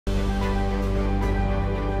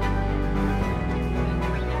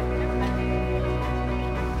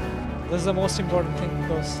This is the most important thing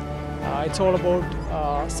because it's all about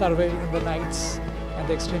surviving in the nights and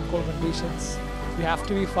the extreme cold conditions. We have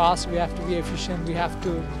to be fast, we have to be efficient, we have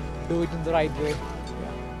to do it in the right way.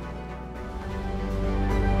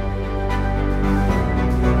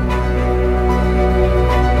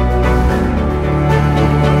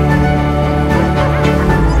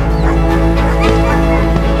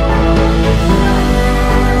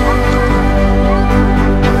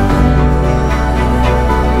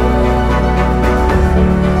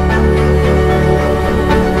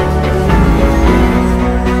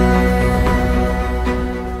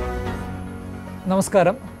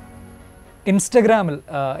 നമസ്കാരം. ഇൻസ്റ്റഗ്രാമിൽ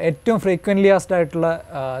ഏറ്റവും frequently asked ആയിട്ടുള്ള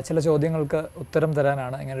ചില ചോദ്യങ്ങൾക്ക് ഉത്തരം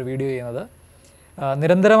തരാനാണ് ഇങ്ങനൊരു video ചെയ്യുന്നത്.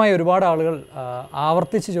 നിരന്തരമായി ഒരുപാട് ആളുകൾ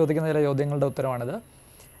ആവർത്തിച്ച് ചോദിക്കുന്ന ചില ചോദ്യങ്ങളുടെ ഉത്തരമാണിത്.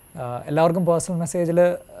 എല്ലാവർക്കും പേഴ്സണൽ മെസ്സേജിൽ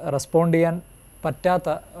റെസ്പോണ്ട് ചെയ്യാൻ പറ്റാത്ത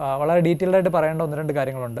വളരെ ഡീറ്റെയിൽഡായിട്ട് പറയേണ്ട ഒന്ന് രണ്ട്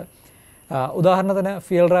കാര്യങ്ങളുണ്ട്. ഉദാഹരണത്തിന്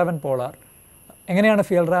Fjallraven പോളാർ എങ്ങനെയാണ്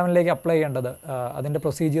Fjallravenലേക്ക് അപ്ലൈ ചെയ്യേണ്ടത്, അതിൻ്റെ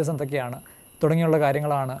പ്രൊസീജിയേഴ്സ് എന്തൊക്കെയാണ് തുടങ്ങിയുള്ള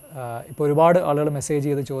കാര്യങ്ങളാണ് ഇപ്പോൾ ഒരുപാട് ആളുകൾ മെസ്സേജ്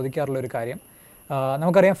ചെയ്ത് ചോദിക്കാറുള്ളൊരു കാര്യം.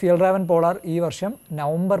 നമുക്കറിയാം Fjallraven പോളാർ ഈ വർഷം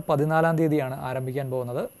നവംബർ 14-ാം തീയതിയാണ് ആരംഭിക്കാൻ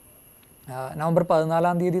പോകുന്നത്. നവംബർ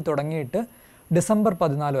 14-ാം തീയതി തുടങ്ങിയിട്ട് ഡിസംബർ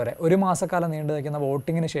 14 വരെ ഒരു മാസക്കാലം നീണ്ടു നിൽക്കുന്ന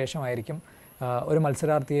വോട്ടിങ്ങിന് ശേഷമായിരിക്കും ഒരു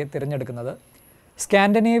മത്സരാർത്ഥിയെ തിരഞ്ഞെടുക്കുന്നത്.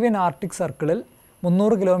 സ്കാൻഡിനേവിയൻ ആർട്ടിക് സർക്കിളിൽ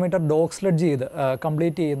 300 കിലോമീറ്റർ ഡോഗ് സ്ലെഡ്ജ് ചെയ്ത്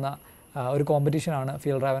കംപ്ലീറ്റ് ചെയ്യുന്ന ഒരു കോമ്പറ്റീഷനാണ്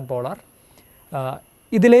Fjallraven പോളാർ.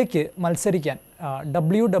 ഇതിലേക്ക് മത്സരിക്കാൻ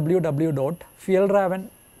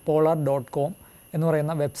www.fjallravenpolar.com എന്ന്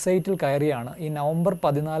പറയുന്ന വെബ്സൈറ്റിൽ കയറിയാണ് ഈ നവംബർ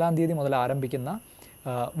 14-ാം തീയതി മുതൽ ആരംഭിക്കുന്ന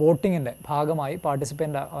വോട്ടിങ്ങിൻ്റെ ഭാഗമായി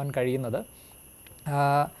പാർട്ടിസിപ്പൻ്റ് ആവാൻ കഴിയുന്നത്.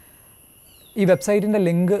 ഈ വെബ്സൈറ്റിൻ്റെ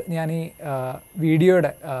ലിങ്ക് ഞാൻ ഈ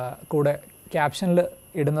വീഡിയോയുടെ കൂടെ ക്യാപ്ഷനിൽ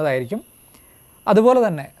ഇടുന്നതായിരിക്കും. അതുപോലെ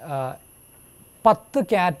തന്നെ 10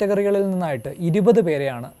 കാറ്റഗറികളിൽ നിന്നായിട്ട് 20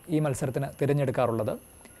 പേരെയാണ് ഈ മത്സരത്തിന് തിരഞ്ഞെടുക്കാറുള്ളത്.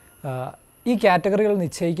 ഈ കാറ്റഗറികൾ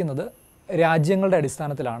നിശ്ചയിക്കുന്നത് രാജ്യങ്ങളുടെ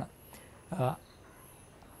അടിസ്ഥാനത്തിലാണ്.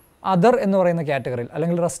 അതർ എന്ന് പറയുന്ന കാറ്റഗറിയിൽ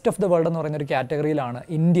അല്ലെങ്കിൽ റെസ്റ്റ് ഓഫ് ദ വേൾഡ് എന്ന് പറയുന്ന ഒരു കാറ്റഗറിയിലാണ്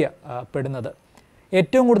ഇന്ത്യ പെടുന്നത്.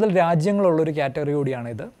 ഏറ്റവും കൂടുതൽ രാജ്യങ്ങളുള്ളൊരു കാറ്റഗറി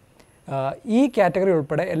കൂടിയാണിത്. ഈ കാറ്റഗറി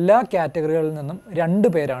ഉൾപ്പെടെ എല്ലാ കാറ്റഗറികളിൽ നിന്നും 2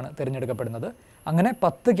 പേരാണ് തിരഞ്ഞെടുക്കപ്പെടുന്നത്. അങ്ങനെ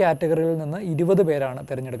 10 കാറ്റഗറികളിൽ നിന്ന് 20 പേരാണ്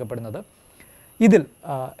തിരഞ്ഞെടുക്കപ്പെടുന്നത്. ഇതിൽ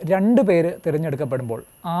 2 പേര് തിരഞ്ഞെടുക്കപ്പെടുമ്പോൾ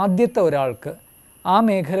ആദ്യത്തെ ഒരാൾക്ക് ആ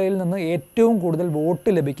മേഖലയിൽ നിന്ന് ഏറ്റവും കൂടുതൽ വോട്ട്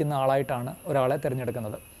ലഭിക്കുന്ന ആളായിട്ടാണ് ഒരാളെ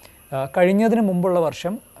തിരഞ്ഞെടുക്കുന്നത്. കഴിഞ്ഞതിന് മുമ്പുള്ള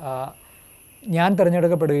വർഷം ഞാൻ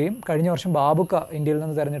തിരഞ്ഞെടുക്കപ്പെടുകയും കഴിഞ്ഞ വർഷം ബാബുക്ക ഇന്ത്യയിൽ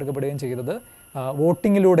നിന്ന് തിരഞ്ഞെടുക്കപ്പെടുകയും ചെയ്തത്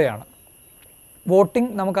വോട്ടിങ്ങിലൂടെയാണ്.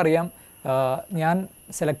 വോട്ടിംഗ് നമുക്കറിയാം, ഞാൻ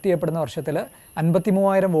സെലക്ട് ചെയ്യപ്പെടുന്ന വർഷത്തിൽ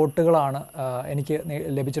 53,000 വോട്ടുകളാണ് എനിക്ക്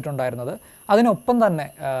ലഭിച്ചിട്ടുണ്ടായിരുന്നത്. അതിനൊപ്പം തന്നെ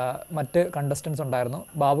മറ്റ് കണ്ടസ്റ്റൻസ് ഉണ്ടായിരുന്നു.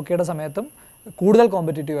 ബാബുക്കയുടെ സമയത്തും കൂടുതൽ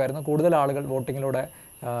കോമ്പറ്റീറ്റീവ് ആയിരുന്നു. കൂടുതൽ ആളുകൾ വോട്ടിങ്ങിലൂടെ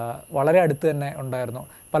വളരെ അടുത്ത് തന്നെ ഉണ്ടായിരുന്നു.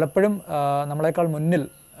 പലപ്പോഴും നമ്മളെക്കാൾ മുന്നിൽ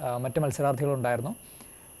മറ്റ് മത്സരാർത്ഥികളുണ്ടായിരുന്നു.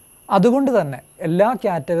 അതുകൊണ്ട് തന്നെ എല്ലാ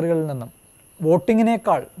കാറ്റഗറികളിൽ നിന്നും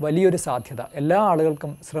വോട്ടിങ്ങിനേക്കാൾ വലിയൊരു സാധ്യത, എല്ലാ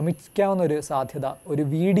ആളുകൾക്കും ശ്രമിക്കാവുന്ന ഒരു സാധ്യത ഒരു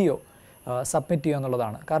വീഡിയോ സബ്മിറ്റ് ചെയ്യുക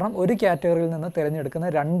എന്നുള്ളതാണ്. കാരണം ഒരു കാറ്റഗറിയിൽ നിന്ന് തിരഞ്ഞെടുക്കുന്ന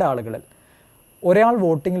 2 ആളുകളിൽ ഒരാൾ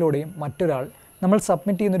വോട്ടിങ്ങിലൂടെയും മറ്റൊരാൾ നമ്മൾ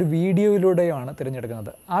സബ്മിറ്റ് ചെയ്യുന്നൊരു വീഡിയോയിലൂടെയുമാണ്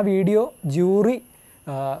തിരഞ്ഞെടുക്കുന്നത്. ആ വീഡിയോ ജൂറി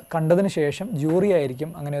കണ്ടതിന് ശേഷം ജൂറി ആയിരിക്കും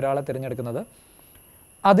അങ്ങനെ ഒരാളെ തിരഞ്ഞെടുക്കുന്നത്.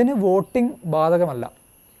 അതിന് വോട്ടിംഗ് ബാധകമല്ല.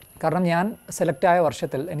 കാരണം ഞാൻ സെലക്റ്റായ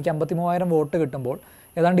വർഷത്തിൽ എനിക്ക് 53,000 വോട്ട് കിട്ടുമ്പോൾ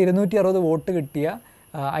ഏതാണ്ട് 260 വോട്ട് കിട്ടിയ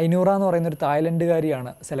ഐനൂറ എന്ന് പറയുന്നൊരു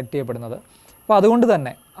തായ്ലൻഡുകാരിയാണ് സെലക്ട് ചെയ്യപ്പെടുന്നത്. അപ്പോൾ അതുകൊണ്ട്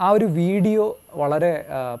തന്നെ ആ ഒരു വീഡിയോ വളരെ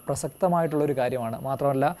പ്രസക്തമായിട്ടുള്ളൊരു കാര്യമാണ്.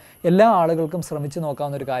 മാത്രമല്ല എല്ലാ ആളുകൾക്കും ശ്രമിച്ചു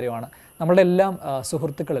നോക്കാവുന്ന ഒരു കാര്യമാണ്. നമ്മളുടെ എല്ലാം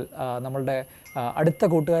സുഹൃത്തുക്കളിൽ നമ്മളുടെ അടുത്ത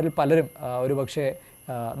കൂട്ടുകാരിൽ പലരും ഒരുപക്ഷെ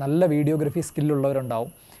നല്ല വീഡിയോഗ്രഫി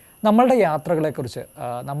സ്കില്ലുള്ളവരുണ്ടാവും. നമ്മളുടെ യാത്രകളെക്കുറിച്ച്,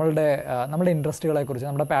 നമ്മളുടെ ഇൻട്രസ്റ്റുകളെക്കുറിച്ച്,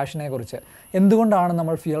 നമ്മുടെ പാഷനെക്കുറിച്ച്, എന്തുകൊണ്ടാണ്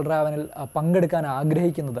നമ്മൾ Fjallravenൽ പങ്കെടുക്കാൻ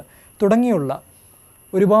ആഗ്രഹിക്കുന്നത് തുടങ്ങിയുള്ള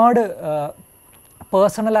ഒരുപാട്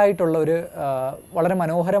പേഴ്സണലായിട്ടുള്ള ഒരു വളരെ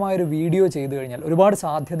മനോഹരമായൊരു വീഡിയോ ചെയ്തു കഴിഞ്ഞാൽ ഒരുപാട്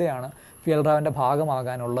സാധ്യതയാണ് Fjallravenൻ്റെ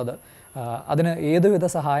ഭാഗമാകാനുള്ളത്. അതിന് ഏതുവിധ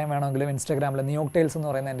സഹായം വേണമെങ്കിലും ഇൻസ്റ്റാഗ്രാമിൽ ന്യൂയോർക്ക് ടൈൽസ് എന്ന്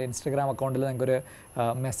പറയുന്ന എൻ്റെ ഇൻസ്റ്റാഗ്രാം അക്കൗണ്ടിൽ നിങ്ങൾക്കൊരു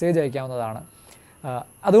മെസ്സേജ് അയക്കാവുന്നതാണ്.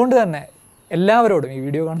 അതുകൊണ്ട് തന്നെ എല്ലാവരോടും, ഈ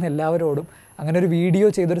വീഡിയോ കാണുന്ന എല്ലാവരോടും അങ്ങനെ ഒരു വീഡിയോ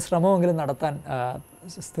ചെയ്തൊരു ശ്രമമെങ്കിലും നടത്താൻ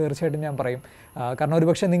തീർച്ചയായിട്ടും ഞാൻ പറയും. കാരണം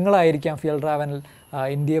ഒരുപക്ഷെ നിങ്ങളായിരിക്കാം Fjallravenൽ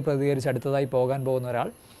ഇന്ത്യയെ പ്രതികരിച്ച് അടുത്തതായി പോകാൻ പോകുന്ന ഒരാൾ.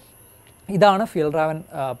 ഇതാണ് Fjallraven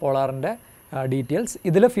പോളാറിൻ്റെ ഡീറ്റെയിൽസ്.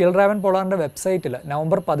 ഇതിൽ Fjallraven പോളാറിൻ്റെ വെബ്സൈറ്റിൽ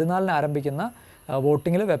നവംബർ 14-ന് ആരംഭിക്കുന്ന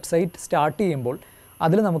വോട്ടിങ്ങിൽ വെബ്സൈറ്റ് സ്റ്റാർട്ട് ചെയ്യുമ്പോൾ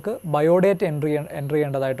അതിൽ നമുക്ക് ബയോഡേറ്റ എൻട്രി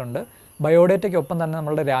ചെയ്യേണ്ടതായിട്ടുണ്ട്. ബയോഡേറ്റയ്ക്കൊപ്പം തന്നെ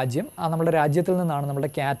നമ്മളുടെ രാജ്യം, നമ്മളുടെ രാജ്യത്തിൽ നിന്നാണ് നമ്മുടെ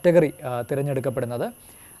കാറ്റഗറി തിരഞ്ഞെടുക്കപ്പെടുന്നത്.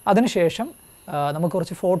 അതിനുശേഷം നമുക്ക്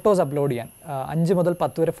കുറച്ച് ഫോട്ടോസ് അപ്ലോഡ് ചെയ്യാൻ 5 മുതൽ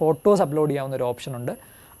 10 വരെ ഫോട്ടോസ് അപ്ലോഡ് ചെയ്യാവുന്ന ഒരു ഓപ്ഷൻ ഉണ്ട്.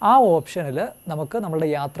 ആ ഓപ്ഷനിൽ നമുക്ക് നമ്മുടെ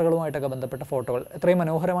യാത്രകളുമായിട്ടൊക്കെ ബന്ധപ്പെട്ട ഫോട്ടോകൾ, എത്രയും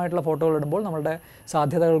മനോഹരമായിട്ടുള്ള ഫോട്ടോകൾ ഇടുമ്പോൾ നമ്മളുടെ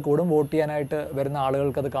സാധ്യതകൾ കൂടും. വോട്ട് ചെയ്യാനായിട്ട് വരുന്ന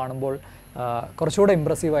ആളുകൾക്കത് കാണുമ്പോൾ കുറച്ചുകൂടെ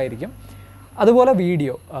ഇമ്പ്രസീവായിരിക്കും. അതുപോലെ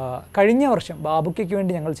വീഡിയോ, കഴിഞ്ഞ വർഷം ബാബുക്കയ്ക്ക്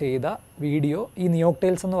വേണ്ടി ഞങ്ങൾ ചെയ്ത വീഡിയോ ഈ ന്യൂയോർക്ക്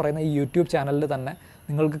ടൈൽസ് എന്ന് പറയുന്ന ഈ യൂട്യൂബ് ചാനലിൽ തന്നെ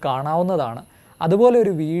നിങ്ങൾക്ക് കാണാവുന്നതാണ്. അതുപോലെ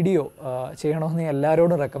ഒരു വീഡിയോ ചെയ്യണമെന്ന് ഞാൻ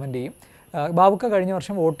എല്ലാവരോടും റെക്കമെൻഡ് ചെയ്യും. ബാബുക്ക കഴിഞ്ഞ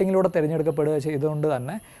വർഷം വോട്ടിങ്ങിലൂടെ തിരഞ്ഞെടുക്കപ്പെടുക ചെയ്തുകൊണ്ട്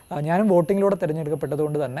തന്നെ, ഞാനും വോട്ടിങ്ങിലൂടെ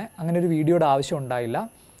തിരഞ്ഞെടുക്കപ്പെട്ടതുകൊണ്ട് തന്നെ അങ്ങനെ ഒരു വീഡിയോയുടെ ആവശ്യം ഉണ്ടായില്ല.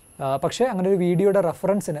 പക്ഷേ അങ്ങനെ ഒരു വീഡിയോയുടെ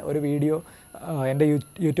റെഫറൻസിന് ഒരു വീഡിയോ എൻ്റെ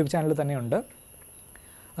യൂട്യൂബ് ചാനലിൽ തന്നെയുണ്ട്.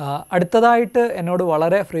 അടുത്തതായിട്ട് എന്നോട്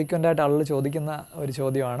വളരെ ഫ്രീക്വൻ്റ് ആയിട്ട് ആളുകൾ ചോദിക്കുന്ന ഒരു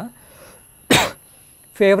ചോദ്യമാണ്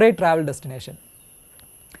ഫേവറേറ്റ് ട്രാവൽ ഡെസ്റ്റിനേഷൻ.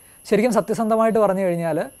 ശരിക്കും സത്യസന്ധമായിട്ട് പറഞ്ഞു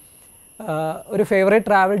കഴിഞ്ഞാൽ ഒരു ഫേവറേറ്റ്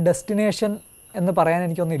ട്രാവൽ ഡെസ്റ്റിനേഷൻ എന്ന് പറയാൻ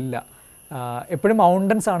എനിക്കൊന്നുമില്ല. എപ്പോഴും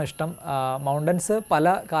മൗണ്ടൻസ് ആണ് ഇഷ്ടം. മൗണ്ടൻസ്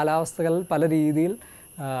പല കാലാവസ്ഥകളിൽ പല രീതിയിൽ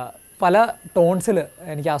പല ടോൺസിൽ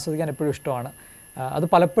എനിക്ക് ആസ്വദിക്കാൻ എപ്പോഴും ഇഷ്ടമാണ്. അത്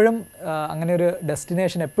പലപ്പോഴും അങ്ങനെ ഒരു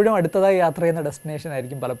ഡെസ്റ്റിനേഷൻ എപ്പോഴും അടുത്തതായി യാത്ര ചെയ്യുന്ന ഡെസ്റ്റിനേഷൻ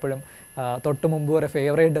ആയിരിക്കും പലപ്പോഴും തൊട്ട് മുമ്പ് വരെ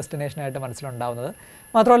ഫേവറേറ്റ് ഡെസ്റ്റിനേഷനായിട്ട് മനസ്സിലുണ്ടാവുന്നത്.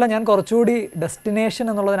 മാത്രമല്ല ഞാൻ കുറച്ചുകൂടി ഡെസ്റ്റിനേഷൻ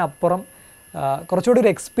എന്നുള്ളതിനപ്പുറം കുറച്ചുകൂടി ഒരു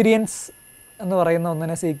എക്സ്പീരിയൻസ് എന്ന് പറയുന്ന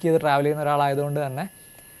ഒന്നിനെ സീക്ക് ചെയ്ത് ട്രാവൽ ചെയ്യുന്ന ഒരാളായതുകൊണ്ട് തന്നെ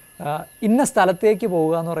ഇന്ന സ്ഥലത്തേക്ക്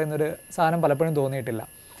പോവുക എന്ന് പറയുന്നൊരു സാധനം പലപ്പോഴും തോന്നിയിട്ടില്ല.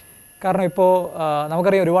 കാരണം ഇപ്പോൾ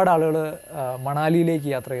നമുക്കറിയാം ഒരുപാട് ആളുകൾ മണാലിയിലേക്ക്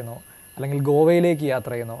യാത്ര ചെയ്യുന്നു, അല്ലെങ്കിൽ ഗോവയിലേക്ക്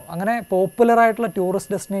യാത്ര ചെയ്യുന്നു. അങ്ങനെ പോപ്പുലറായിട്ടുള്ള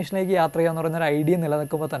ടൂറിസ്റ്റ് ഡെസ്റ്റിനേഷനിലേക്ക് യാത്ര ചെയ്യുക എന്ന് പറയുന്നൊരു ഐഡിയ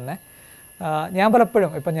നിലനിൽക്കുമ്പോൾ തന്നെ ഞാൻ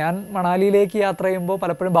പലപ്പോഴും ഇപ്പം ഞാൻ മണാലിയിലേക്ക് യാത്ര ചെയ്യുമ്പോൾ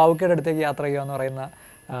പലപ്പോഴും ബാബുക്കയുടെ അടുത്തേക്ക് യാത്ര ചെയ്യുക എന്ന് പറയുന്ന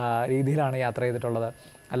രീതിയിലാണ് യാത്ര ചെയ്തിട്ടുള്ളത്.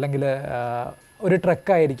 അല്ലെങ്കിൽ ഒരു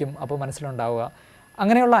ട്രെക്കായിരിക്കും അപ്പോൾ മനസ്സിലുണ്ടാവുക.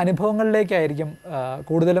 അങ്ങനെയുള്ള അനുഭവങ്ങളിലേക്കായിരിക്കും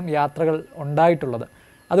കൂടുതലും യാത്രകൾ ഉണ്ടായിട്ടുള്ളത്.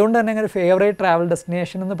 അതുകൊണ്ട് തന്നെ അങ്ങനെ ഒരു ഫേവറേറ്റ് ട്രാവൽ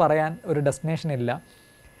ഡെസ്റ്റിനേഷൻ എന്ന് പറയാൻ ഒരു ഡെസ്റ്റിനേഷൻ ഇല്ല.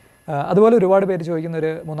 അതുപോലെ ഒരുപാട് പേര് ചോദിക്കുന്ന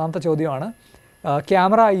ഒരു മൂന്നാമത്തെ ചോദ്യമാണ്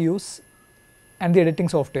camera I use and the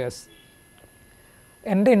editing softwares.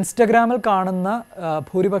 എൻ്റെ ഇൻസ്റ്റഗ്രാമിൽ കാണുന്ന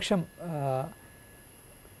ഭൂരിപക്ഷം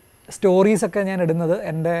സ്റ്റോറീസൊക്കെ ഞാൻ ഇടുന്നത്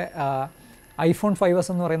എൻ്റെ iPhone 5s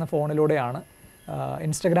എന്ന് പറയുന്ന ഫോണിലൂടെയാണ്.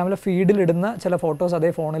 ഇൻസ്റ്റഗ്രാമിലെ ഫീഡിലിടുന്ന ചില ഫോട്ടോസ് അതേ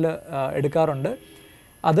ഫോണിൽ എടുക്കാറുണ്ട്.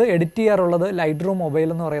 അത് എഡിറ്റ് ചെയ്യാറുള്ളത് ലൈറ്റ് റൂം മൊബൈൽ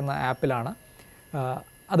എന്ന് പറയുന്ന ആപ്പിലാണ്.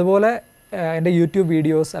 അതുപോലെ എൻ്റെ യൂട്യൂബ്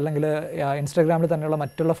വീഡിയോസ് അല്ലെങ്കിൽ ഇൻസ്റ്റഗ്രാമിൽ തന്നെയുള്ള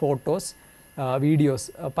മറ്റുള്ള ഫോട്ടോസ് വീഡിയോസ്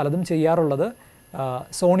പലതും ചെയ്യാറുള്ളത്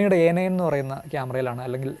സോണിയുടെ A9 എന്ന് പറയുന്ന ക്യാമറയിലാണ്,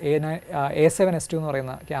 അല്ലെങ്കിൽ A7S2 എന്ന്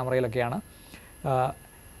പറയുന്ന ക്യാമറയിലൊക്കെയാണ്.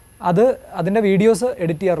 അതിൻ്റെ വീഡിയോസ്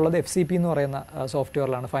എഡിറ്റ് ചെയ്യാറുള്ളത് FCP എന്ന് പറയുന്ന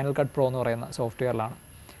സോഫ്റ്റ്വെയറിലാണ്, ഫൈനൽ കട്ട് പ്രോ എന്ന് പറയുന്ന സോഫ്റ്റ്വെയറിലാണ്.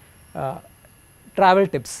 ട്രാവൽ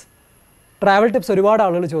ടിപ്സ് ഒരുപാട്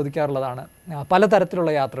ആളുകൾ ചോദിക്കാറുള്ളതാണ്.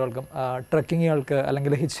 പലതരത്തിലുള്ള യാത്രകൾക്കും, ട്രക്കിങ്ങുകൾക്ക്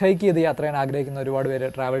അല്ലെങ്കിൽ ഹിച്ച് ഹൈക്ക് ചെയ്ത് യാത്ര ചെയ്യാൻ ആഗ്രഹിക്കുന്ന ഒരുപാട് പേര്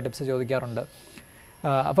ട്രാവൽ ടിപ്സ് ചോദിക്കാറുണ്ട്.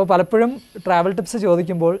 അപ്പോൾ പലപ്പോഴും ട്രാവൽ ടിപ്സ്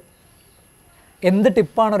ചോദിക്കുമ്പോൾ എന്ത്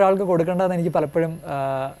ടിപ്പാണ് ഒരാൾക്ക് കൊടുക്കേണ്ടതെന്ന് എനിക്ക് പലപ്പോഴും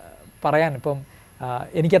പറയാൻ, ഇപ്പം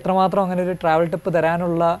എനിക്ക് എത്രമാത്രം അങ്ങനെ ഒരു ട്രാവൽ ടിപ്പ്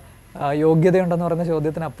തരാനുള്ള യോഗ്യതയുണ്ടെന്ന് പറയുന്ന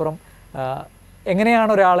ചോദ്യത്തിനപ്പുറം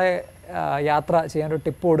എങ്ങനെയാണ് ഒരാളെ യാത്ര ചെയ്യാനൊരു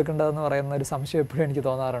ടിപ്പ് കൊടുക്കേണ്ടതെന്ന് പറയുന്ന ഒരു സംശയം എപ്പോഴും എനിക്ക്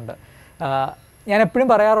തോന്നാറുണ്ട്. ഞാൻ എപ്പോഴും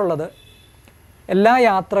പറയാറുള്ളത് എല്ലാ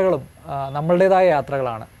യാത്രകളും നമ്മളുടേതായ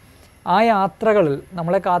യാത്രകളാണ്. ആ യാത്രകളിൽ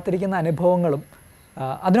നമ്മളെ കാത്തിരിക്കുന്ന അനുഭവങ്ങളും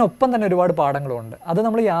അതിനൊപ്പം തന്നെ ഒരുപാട് പാഠങ്ങളുമുണ്ട്. അത്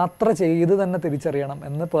നമ്മൾ യാത്ര ചെയ്ത് തന്നെ തിരിച്ചറിയണം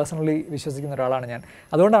എന്ന് പേഴ്സണലി വിശ്വസിക്കുന്ന ഒരാളാണ് ഞാൻ.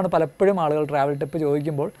 അതുകൊണ്ടാണ് പലപ്പോഴും ആളുകൾ ട്രാവൽ ടിപ്പ്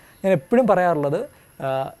ചോദിക്കുമ്പോൾ ഞാൻ എപ്പോഴും പറയാറുള്ളത്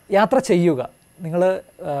യാത്ര ചെയ്യുക. നിങ്ങൾ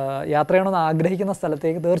യാത്ര ചെയ്യണമെന്ന് ആഗ്രഹിക്കുന്ന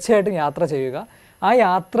സ്ഥലത്തേക്ക് തീർച്ചയായിട്ടും യാത്ര ചെയ്യുക. ആ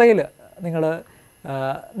യാത്രയിൽ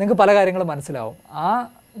നിങ്ങൾക്ക് പല കാര്യങ്ങളും മനസ്സിലാവും. ആ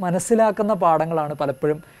മനസ്സിലാക്കുന്ന പാഠങ്ങളാണ്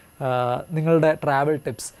പലപ്പോഴും നിങ്ങളുടെ ട്രാവൽ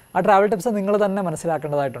ടിപ്സ്. ആ ട്രാവൽ ടിപ്സ് നിങ്ങൾ തന്നെ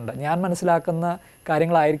മനസ്സിലാക്കേണ്ടതായിട്ടുണ്ട്. ഞാൻ മനസ്സിലാക്കുന്ന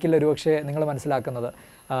കാര്യങ്ങളായിരിക്കില്ല ഒരുപക്ഷെ നിങ്ങൾ മനസ്സിലാക്കുന്നത്.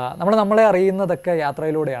 നമ്മളെ അറിയുന്നതൊക്കെ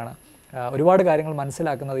യാത്രയിലൂടെയാണ്. ഒരുപാട് കാര്യങ്ങൾ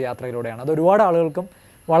മനസ്സിലാക്കുന്നത് യാത്രയിലൂടെയാണ്. അത് ഒരുപാട് ആളുകൾക്കും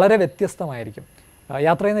വളരെ വ്യത്യസ്തമായിരിക്കും.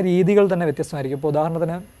 യാത്ര ചെയ്യുന്ന രീതികൾ തന്നെ വ്യത്യസ്തമായിരിക്കും. ഇപ്പോൾ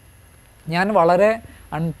ഉദാഹരണത്തിന് ഞാൻ വളരെ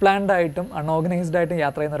അൺപ്ലാൻഡ് ആയിട്ടും അൺഓർഗനൈസ്ഡ് ആയിട്ടും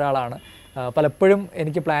യാത്ര ചെയ്യുന്ന ഒരാളാണ്. പലപ്പോഴും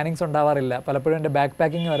എനിക്ക് പ്ലാനിങ്സ് ഉണ്ടാവാറില്ല. പലപ്പോഴും എൻ്റെ ബാക്ക്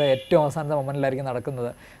പാക്കിങ് വരെ ഏറ്റവും അവസാനത്തെ മൊമെൻറ്റിലായിരിക്കും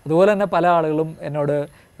നടക്കുന്നത്. അതുപോലെ തന്നെ പല ആളുകളും എന്നോട്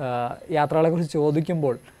യാത്രകളെക്കുറിച്ച്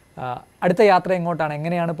ചോദിക്കുമ്പോൾ അടുത്ത യാത്ര എങ്ങോട്ടാണ്,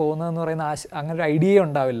 എങ്ങനെയാണ് പോകുന്നതെന്ന് പറയുന്ന അങ്ങനെ ഒരു ഐഡിയ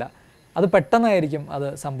ഉണ്ടാവില്ല. അത് പെട്ടെന്നായിരിക്കും അത്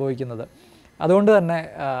സംഭവിക്കുന്നത്. അതുകൊണ്ട് തന്നെ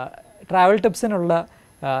ട്രാവൽ ടിപ്സിനുള്ള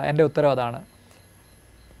എൻ്റെ ഉത്തരവ് അതാണ്.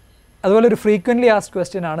 അതുപോലെ ഒരു ഫ്രീക്വൻ്റ്ലി ആസ്ക്ഡ്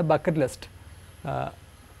ക്വസ്റ്റ്യൻ ആണ് ബക്കറ്റ് ലിസ്റ്റ്.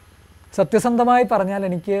 സത്യസന്ധമായി പറഞ്ഞാൽ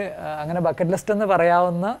എനിക്ക് അങ്ങനെ ബക്കറ്റ് ലിസ്റ്റ് എന്ന്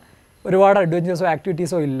പറയാവുന്ന ഒരുപാട് അഡ്വഞ്ചേഴ്സോ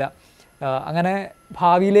ആക്ടിവിറ്റീസോ ഇല്ല. അങ്ങനെ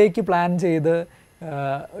ഭാവിയിലേക്ക് പ്ലാൻ ചെയ്ത്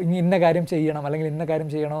ഇന്ന കാര്യം ചെയ്യണം അല്ലെങ്കിൽ ഇന്ന കാര്യം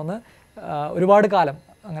ചെയ്യണമെന്ന് ഒരുപാട് കാലം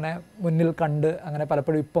അങ്ങനെ മുന്നിൽ കണ്ട് അങ്ങനെ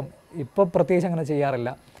പലപ്പോഴും ഇപ്പം പ്രത്യേകിച്ച് അങ്ങനെ ചെയ്യാറില്ല.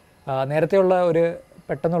 നേരത്തെയുള്ള ഒരു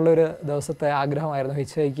പെട്ടെന്നുള്ളൊരു ദിവസത്തെ ആഗ്രഹമായിരുന്നു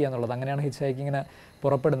ഹിച്ച് ഹൈക്ക് ചെയ്യുക എന്നുള്ളത്. അങ്ങനെയാണ് ഹിച്ച് ഹൈക്കിങ്ങിന്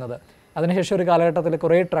പുറപ്പെടുന്നത്. അതിനുശേഷം ഒരു കാലഘട്ടത്തിൽ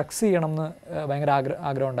കുറേ ട്രക്സ് ചെയ്യണമെന്ന് ഭയങ്കര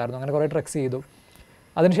ആഗ്രഹം ഉണ്ടായിരുന്നു. അങ്ങനെ കുറേ ട്രക്സ് ചെയ്തു.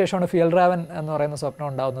 അതിനുശേഷമാണ് ഫിയൽറാവൻ എന്ന് പറയുന്ന സ്വപ്നം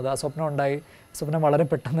ഉണ്ടാകുന്നത്. ആ സ്വപ്നം ഉണ്ടായി, സ്വപ്നം വളരെ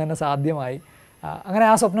പെട്ടെന്ന് തന്നെ സാധ്യമായി. അങ്ങനെ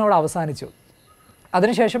ആ സ്വപ്നം അവിടെ അവസാനിച്ചു.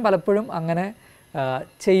 അതിനുശേഷം പലപ്പോഴും അങ്ങനെ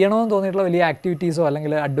ചെയ്യണമെന്ന് തോന്നിയിട്ടുള്ള വലിയ ആക്ടിവിറ്റീസോ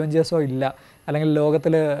അല്ലെങ്കിൽ അഡ്വഞ്ചേഴ്സോ ഇല്ല. അല്ലെങ്കിൽ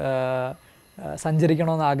ലോകത്തിൽ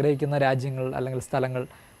സഞ്ചരിക്കണമെന്ന് ആഗ്രഹിക്കുന്ന രാജ്യങ്ങൾ അല്ലെങ്കിൽ സ്ഥലങ്ങൾ,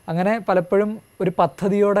 അങ്ങനെ പലപ്പോഴും ഒരു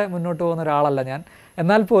പദ്ധതിയോടെ മുന്നോട്ട് പോകുന്ന ഒരാളല്ല ഞാൻ.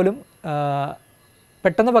 എന്നാൽ പോലും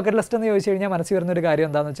പെട്ടെന്ന് ബക്കറ്റ് ലിസ്റ്റ് എന്ന് ചോദിച്ചു കഴിഞ്ഞാൽ മനസ്സിൽ വരുന്നൊരു കാര്യം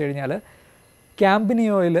എന്താണെന്ന് വെച്ച് കഴിഞ്ഞാൽ,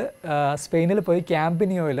 ക്യാമ്പിനിയോയിൽ സ്പെയിനിൽ പോയി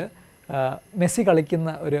ക്യാമ്പിനിയോയിൽ മെസ്സി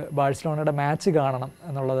കളിക്കുന്ന ഒരു ബാഴ്സലോണയുടെ മാച്ച് കാണണം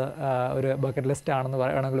എന്നുള്ളത് ഒരു ബക്കറ്റ് ലിസ്റ്റ് ആണെന്ന്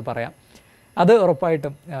വേണമെങ്കിൽ പറയാം. അത്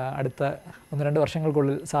ഉറപ്പായിട്ടും അടുത്ത 1-2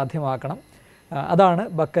 വർഷങ്ങൾക്കുള്ളിൽ സാധ്യമാക്കണം. അതാണ്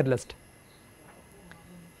ബക്കറ്റ് ലിസ്റ്റ്.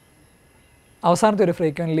 അവസാനത്തെ ഒരു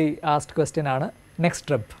ഫ്രീക്വൻ്റ്ലി ആസ്ക്ഡ് ക്വസ്റ്റ്യൻ ആണ് നെക്സ്റ്റ്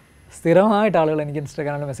ട്രിപ്പ്. സ്ഥിരമായിട്ട് ആളുകൾ എനിക്ക്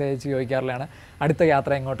ഇൻസ്റ്റാഗ്രാമിൽ മെസ്സേജ് അയച്ച് ചോദിക്കാറുള്ളതാണ് അടുത്ത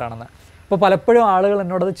യാത്ര എങ്ങോട്ടാണെന്ന്. അപ്പോൾ പലപ്പോഴും ആളുകൾ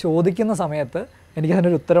എന്നോടത് ചോദിക്കുന്ന സമയത്ത്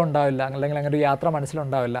എനിക്കതിനൊരു ഉത്തരം ഉണ്ടാവില്ല, അല്ലെങ്കിൽ അങ്ങനെ ഒരു യാത്ര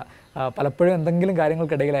മനസ്സിലുണ്ടാവില്ല. പലപ്പോഴും എന്തെങ്കിലും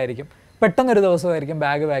കാര്യങ്ങൾക്കിടയിലായിരിക്കും. പെട്ടെന്നൊരു ദിവസമായിരിക്കും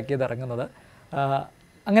ബാഗ് പാക്ക് ചെയ്ത് ഇറങ്ങുന്നത്.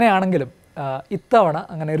 അങ്ങനെയാണെങ്കിലും ഇത്തവണ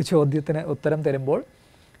അങ്ങനെ ഒരു ചോദ്യത്തിന് ഉത്തരം തരുമ്പോൾ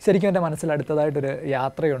ശരിക്കും എൻ്റെ മനസ്സിൽ അടുത്തതായിട്ടൊരു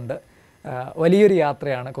യാത്രയുണ്ട്. വലിയൊരു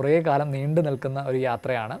യാത്രയാണ്, കുറേ കാലം നീണ്ടു നിൽക്കുന്ന ഒരു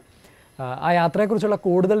യാത്രയാണ്. ആ യാത്രയെക്കുറിച്ചുള്ള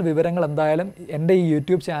കൂടുതൽ വിവരങ്ങൾ എന്തായാലും എൻ്റെ ഈ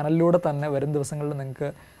യൂട്യൂബ് ചാനലിലൂടെ തന്നെ വരും ദിവസങ്ങളിൽ നിങ്ങൾക്ക്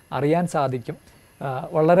അറിയാൻ സാധിക്കും.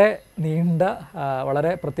 വളരെ നീണ്ട,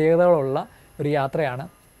 വളരെ പ്രത്യേകതകളുള്ള ഒരു യാത്രയാണ്.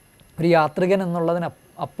 ഒരു യാത്രികൻ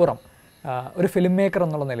എന്നുള്ളതിനപ്പുറം ഒരു ഫിലിം മേക്കർ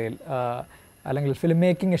എന്നുള്ള നിലയിൽ, അല്ലെങ്കിൽ ഫിലിം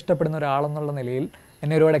മേക്കിംഗ് ഇഷ്ടപ്പെടുന്ന ഒരാളെന്നുള്ള നിലയിൽ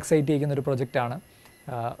എന്നെ ഒരുപാട് എക്സൈറ്റ് ചെയ്യുന്ന ഒരു പ്രൊജക്റ്റാണ്.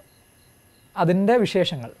 അതിൻ്റെ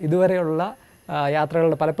വിശേഷങ്ങൾ, ഇതുവരെയുള്ള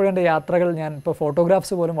യാത്രകളുടെ, പലപ്പോഴും എൻ്റെ യാത്രകൾ ഞാൻ ഇപ്പോൾ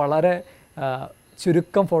ഫോട്ടോഗ്രാഫ്സ് പോലും വളരെ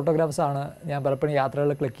ചുരുക്കം ഫോട്ടോഗ്രാഫ്സാണ് ഞാൻ പലപ്പോഴും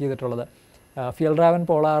യാത്രകളിൽ ക്ലിക്ക് ചെയ്തിട്ടുള്ളത്. ഫിയൽറാവൻ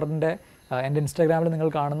പോളാറിൻ്റെ എൻ്റെ ഇൻസ്റ്റാഗ്രാമിൽ നിങ്ങൾ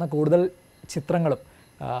കാണുന്ന കൂടുതൽ ചിത്രങ്ങളും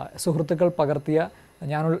സുഹൃത്തുക്കൾ പകർത്തിയ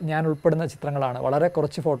ഞാൻ ഉൾപ്പെടുന്ന ചിത്രങ്ങളാണ്. വളരെ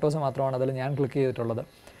കുറച്ച് ഫോട്ടോസ് മാത്രമാണ് അതിൽ ഞാൻ ക്ലിക്ക് ചെയ്തിട്ടുള്ളത്.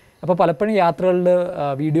 അപ്പോൾ പലപ്പോഴും യാത്രകളിൽ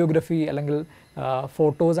വീഡിയോഗ്രഫി അല്ലെങ്കിൽ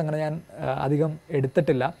ഫോട്ടോസ് അങ്ങനെ ഞാൻ അധികം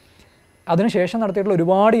എടുത്തിട്ടില്ല. അതിനുശേഷം നടത്തിയിട്ടുള്ള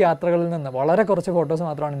ഒരുപാട് യാത്രകളിൽ നിന്ന് വളരെ കുറച്ച് ഫോട്ടോസ്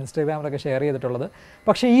മാത്രമാണ് ഇൻസ്റ്റാഗ്രാമിലൊക്കെ ഷെയർ ചെയ്തിട്ടുള്ളത്.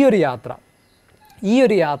 പക്ഷേ ഈ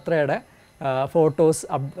ഒരു യാത്രയുടെ ഫോട്ടോസ്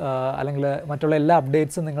അല്ലെങ്കിൽ മറ്റുള്ള എല്ലാ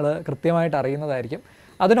അപ്ഡേറ്റ്സും നിങ്ങൾ കൃത്യമായിട്ട് അറിയുന്നതായിരിക്കും.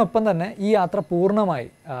 അതിനൊപ്പം തന്നെ ഈ യാത്ര പൂർണ്ണമായി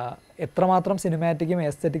എത്രമാത്രം സിനിമാറ്റിക്കും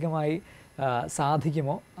എസ്തെറ്റിക്കുമായി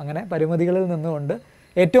സാധിക്കുമോ അങ്ങനെ പരിമിതികളിൽ നിന്നുകൊണ്ട്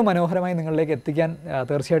ഏറ്റവും മനോഹരമായി നിങ്ങളിലേക്ക് എത്തിക്കാൻ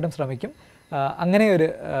തീർച്ചയായിട്ടും ശ്രമിക്കും. അങ്ങനെ ഒരു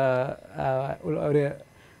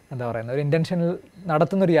എന്താ പറയുന്നത്, ഒരു ഇൻറ്റൻഷനിൽ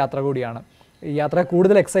നടത്തുന്നൊരു യാത്ര കൂടിയാണ്. ഈ യാത്ര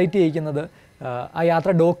കൂടുതൽ എക്സൈറ്റ് ചെയ്യിക്കുന്നത് ആ യാത്ര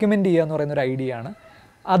ഡോക്യുമെൻ്റ് ചെയ്യുക എന്ന് പറയുന്നൊരു ഐഡിയ ആണ്.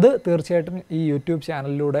 അത് തീർച്ചയായിട്ടും ഈ യൂട്യൂബ്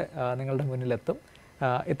ചാനലിലൂടെ നിങ്ങളുടെ മുന്നിലെത്തും.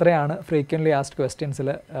 ഇത്രയാണ് ഫ്രീക്വൻ്റ്ലി ആസ്ക്ഡ് ക്വസ്റ്റ്യൻസിൽ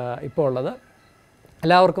ഇപ്പോൾ ഉള്ളത്.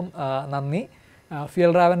 എല്ലാവർക്കും നന്ദി.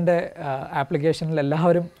 ഫിയൽറാവൻ്റെ ആപ്ലിക്കേഷനിൽ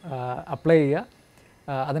എല്ലാവരും അപ്ലൈ ചെയ്യുക.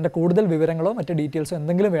 അതിൻ്റെ കൂടുതൽ വിവരങ്ങളോ മറ്റ് ഡീറ്റെയിൽസോ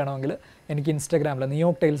എന്തെങ്കിലും വേണമെങ്കിൽ എനിക്ക് ഇൻസ്റ്റാഗ്രാമിൽ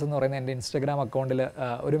ന്യൂയോർക്ക് ടൈൽസ് എന്ന് പറയുന്ന എൻ്റെ ഇൻസ്റ്റാഗ്രാം അക്കൗണ്ടിൽ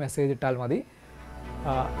ഒരു മെസ്സേജ് ഇട്ടാൽ മതി.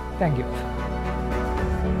 Thank you.